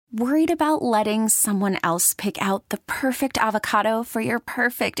Worried about letting someone else pick out the perfect avocado for your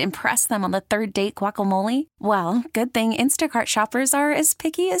perfect impress them on the third date guacamole? Well, good thing Instacart shoppers are as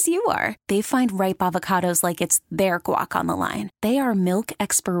picky as you are. They find ripe avocados like it's their guac on the line. They are milk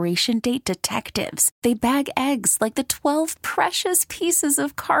expiration date detectives. They bag eggs like the 12 precious pieces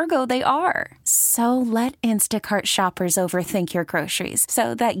of cargo they are. So let Instacart shoppers overthink your groceries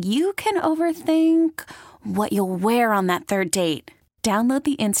so that you can overthink what you'll wear on that third date. Download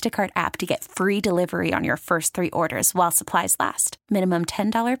the Instacart app to get free delivery on your first 3 orders while supplies last. Minimum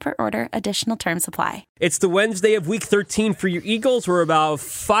 $10 per order. Additional terms apply. It's the Wednesday of Week 13 for your Eagles. We're about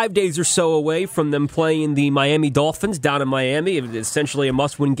 5 days or so away from them playing the Miami Dolphins down in Miami. It's essentially a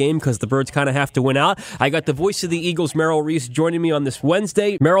must-win game because the Birds kind of have to win out. I got the voice of the Eagles, Merrill Reese, joining me on this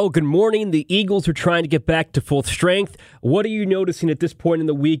Wednesday. Merrill, good morning. The Eagles are trying to get back to full strength. What are you noticing at this point in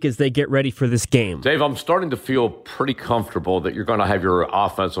the week as they get ready for this game? Dave, I'm starting to feel pretty comfortable that you're going to have your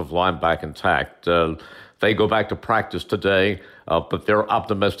offensive line back intact. They go back to practice today, but they're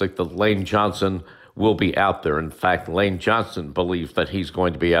optimistic that Lane Johnson will be out there. In fact, Lane Johnson believes that he's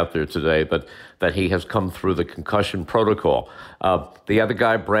going to be out there today, but that he has come through the concussion protocol. The other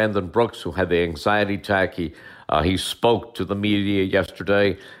guy, Brandon Brooks, who had the anxiety attack, he spoke to the media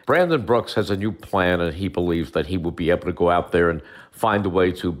yesterday. Brandon Brooks has a new plan, and he believes that he will be able to go out there and find a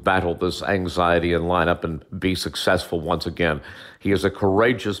way to battle this anxiety and line up and be successful once again. He is a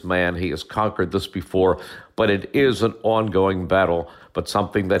courageous man. He has conquered this before, but it is an ongoing battle, but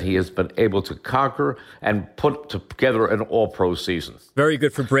something that he has been able to conquer and put together an all-pro season. Very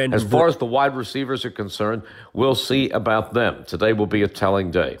good for Brandon. As far as the wide receivers are concerned, we'll see about them. Today will be a telling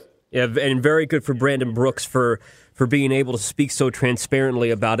day. Yeah, and very good for Brandon Brooks for being able to speak so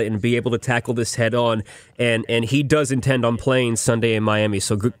transparently about it and be able to tackle this head on. And he does intend on playing Sunday in Miami,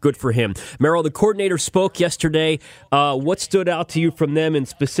 so good for him. Merrill, the coordinator spoke yesterday. What stood out to you from them, and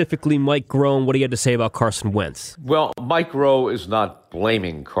specifically Mike Groh, what he had to say about Carson Wentz? Well, Mike Groh is not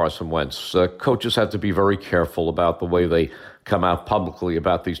blaming Carson Wentz. Coaches have to be very careful about the way they come out publicly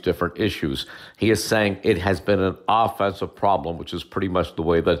about these different issues. He is saying it has been an offensive problem, which is pretty much the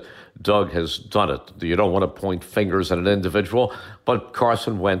way that Doug has done it. You don't want to point fingers at an individual, but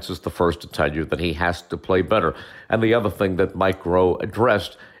Carson Wentz is the first to tell you that he has to play better. And the other thing that Mike Groh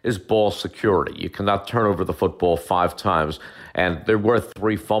addressed is ball security. You cannot turn over the football 5 times. And there were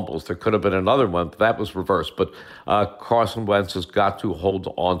 3 fumbles. There could have been another one, but that was reversed. But Carson Wentz has got to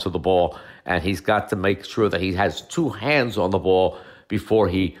hold on to the ball, and he's got to make sure that he has 2 hands on the ball before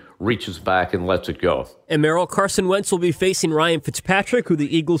he reaches back and lets it go. And Merrill, Carson Wentz will be facing Ryan Fitzpatrick, who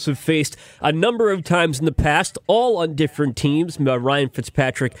the Eagles have faced a number of times in the past, all on different teams. Ryan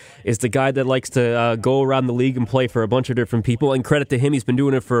Fitzpatrick is the guy that likes to go around the league and play for a bunch of different people, and credit to him, he's been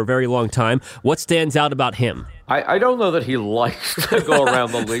doing it for a very long time. What stands out about him? I don't know that he likes to go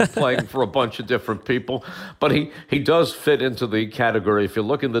around the league playing for a bunch of different people, but he does fit into the category. If you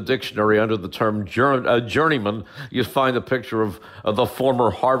look in the dictionary under the term journeyman, you find a picture of the former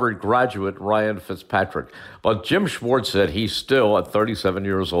Harvard graduate Ryan Fitzpatrick. But Jim Schwartz said he still, at 37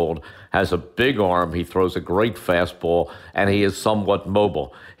 years old, has a big arm. He throws a great fastball, and he is somewhat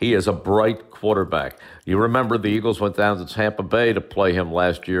mobile. He is a bright quarterback. You remember the Eagles went down to Tampa Bay to play him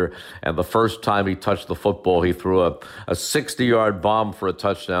last year, and the first time he touched the football, he threw a 60-yard bomb for a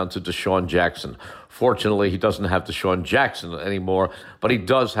touchdown to Deshaun Jackson. Fortunately, he doesn't have Deshaun Jackson anymore, but he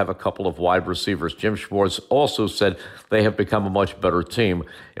does have a couple of wide receivers. Jim Schwartz also said they have become a much better team.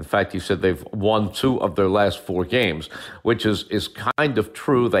 In fact, he said they've won 2 of their last 4 games, which is kind of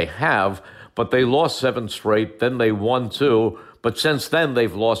true. They have, but they lost 7 straight, then they won 2, but since then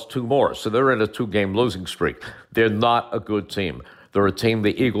they've lost 2 more. So they're in a 2-game losing streak. They're not a good team. They're a team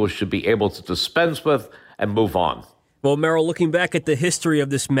the Eagles should be able to dispense with and move on. Well, Merrill, looking back at the history of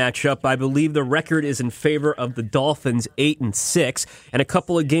this matchup, I believe the record is in favor of the Dolphins, 8-6, and a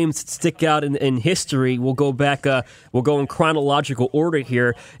couple of games that stick out in history. We'll go back. We'll go in chronological order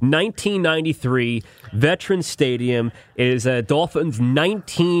here. 1993, Veterans Stadium is a Dolphins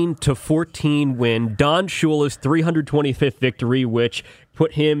 19-14 win. Don Shula's 325th victory, which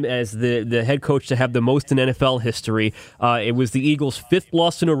put him as the head coach to have the most in NFL history. It was the Eagles' 5th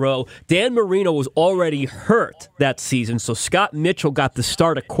loss in a row. Dan Marino was already hurt that season, so Scott Mitchell got the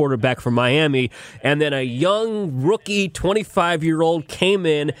start at quarterback for Miami, and then a young rookie 25-year-old came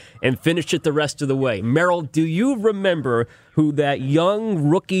in and finished it the rest of the way. Merrill, do you remember who that young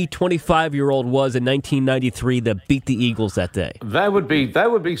rookie 25-year-old was in 1993 that beat the Eagles that day? That would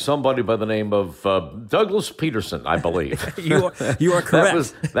be somebody by the name of Douglas Peterson, I believe. You are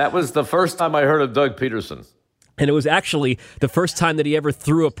correct. That was the first time I heard of Doug Peterson. And it was actually the first time that he ever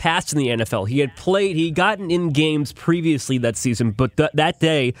threw a pass in the NFL. He'd gotten in games previously that season, but that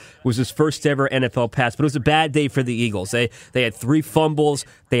day was his first ever NFL pass. But it was a bad day for the Eagles. They had 3 fumbles.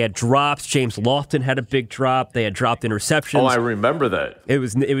 They had drops. James Lofton had a big drop. They had dropped interceptions. Oh, I remember that. It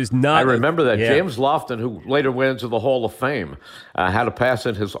was not. I remember that. Yeah. James Lofton, who later went into the Hall of Fame, had a pass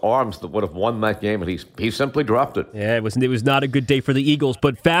in his arms that would have won that game, and he simply dropped it. Yeah, it was not a good day for the Eagles.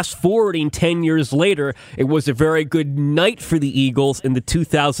 But fast forwarding 10 years later, it was a very good night for the Eagles in the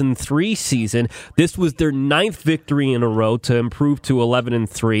 2003 season. This was their 9th victory in a row to improve to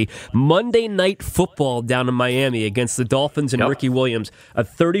 11-3. Monday Night Football down in Miami against the Dolphins and Ricky Williams, a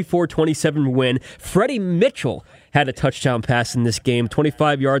 34-27 win. Freddie Mitchell had a touchdown pass in this game,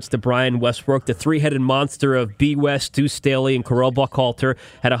 25 yards to Brian Westbrook. The 3-headed monster of B. West, Stu Staley, and Correll Buckhalter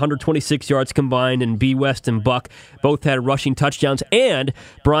had 126 yards combined, and B. West and Buck both had rushing touchdowns, and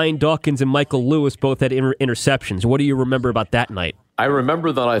Brian Dawkins and Michael Lewis both had interceptions. What do you remember about that night? I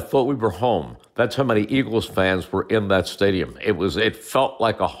remember that I thought we were home. That's how many Eagles fans were in that stadium. It felt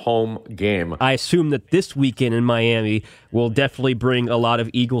like a home game. I assume that this weekend in Miami will definitely bring a lot of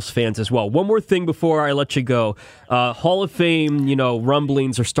Eagles fans as well. One more thing before I let you go. Hall of Fame,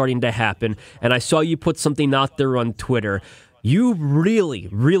 rumblings are starting to happen, and I saw you put something out there on Twitter. You really,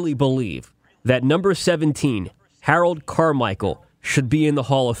 really believe that number 17, Harold Carmichael, should be in the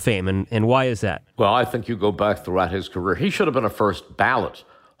Hall of Fame, and why is that? Well, I think you go back throughout his career. He should have been a first ballot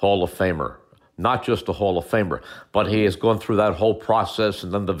Hall of Famer, not just a Hall of Famer. But he has gone through that whole process,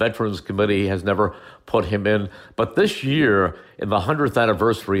 and then the Veterans Committee has never put him in. But this year, in the 100th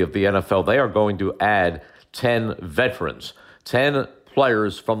anniversary of the NFL, they are going to add 10 veterans, 10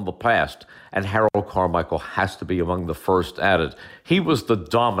 players from the past, and Harold Carmichael has to be among the first added. He was the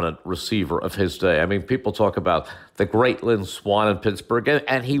dominant receiver of his day. I mean, people talk about the great Lynn Swann in Pittsburgh,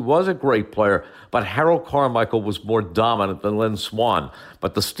 and he was a great player, but Harold Carmichael was more dominant than Lynn Swann.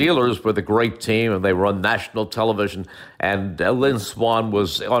 But the Steelers were the great team, and they were on national television, and Lynn Swann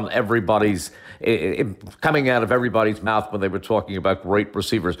was on everybody's coming out of everybody's mouth when they were talking about great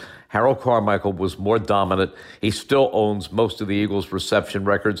receivers. Harold Carmichael was more dominant. He still owns most of the Eagles' reception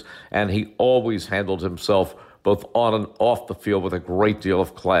records, and he always handled himself both on and off the field with a great deal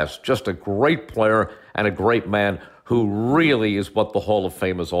of class. Just a great player and a great man who really is what the Hall of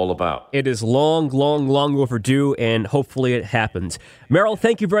Fame is all about. It is long, long, long overdue, and hopefully it happens. Merrill,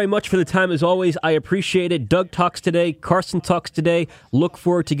 thank you very much for the time as always. I appreciate it. Doug talks today. Carson talks today. Look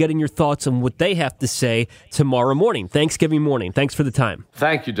forward to getting your thoughts on what they have to say tomorrow morning, Thanksgiving morning. Thanks for the time.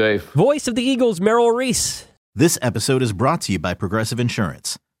 Thank you, Dave. Voice of the Eagles, Merrill Reese. This episode is brought to you by Progressive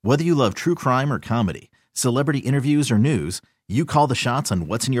Insurance. Whether you love true crime or comedy, celebrity interviews or news, you call the shots on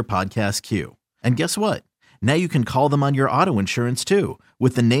what's in your podcast queue. And guess what? Now you can call them on your auto insurance too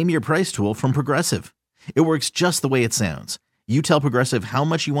with the Name Your Price tool from Progressive. It works just the way it sounds. You tell Progressive how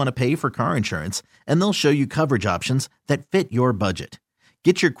much you want to pay for car insurance, and they'll show you coverage options that fit your budget.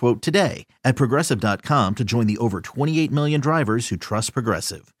 Get your quote today at Progressive.com to join the over 28 million drivers who trust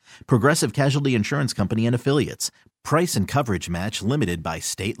Progressive. Progressive Casualty Insurance Company and Affiliates. Price and coverage match limited by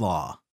state law.